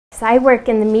because I work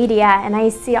in the media and I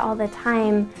see all the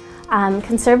time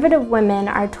conservative women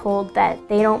are told that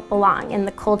they don't belong in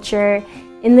the culture,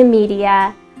 in the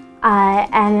media,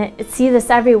 and I see this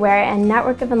everywhere, and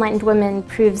Network of Enlightened Women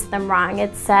proves them wrong.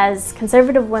 It says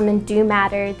conservative women do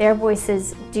matter, their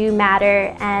voices do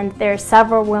matter, and there are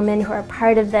several women who are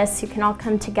part of this who can all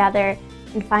come together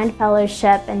and find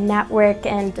fellowship and network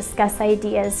and discuss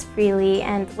ideas freely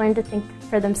and learn to think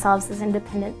for themselves as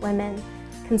independent women,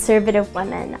 conservative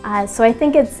women. So I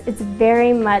think it's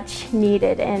very much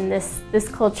needed in this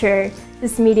culture,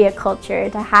 this media culture,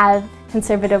 to have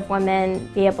conservative women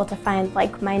be able to find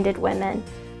like-minded women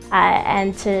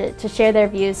and to share their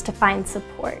views, to find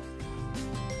support.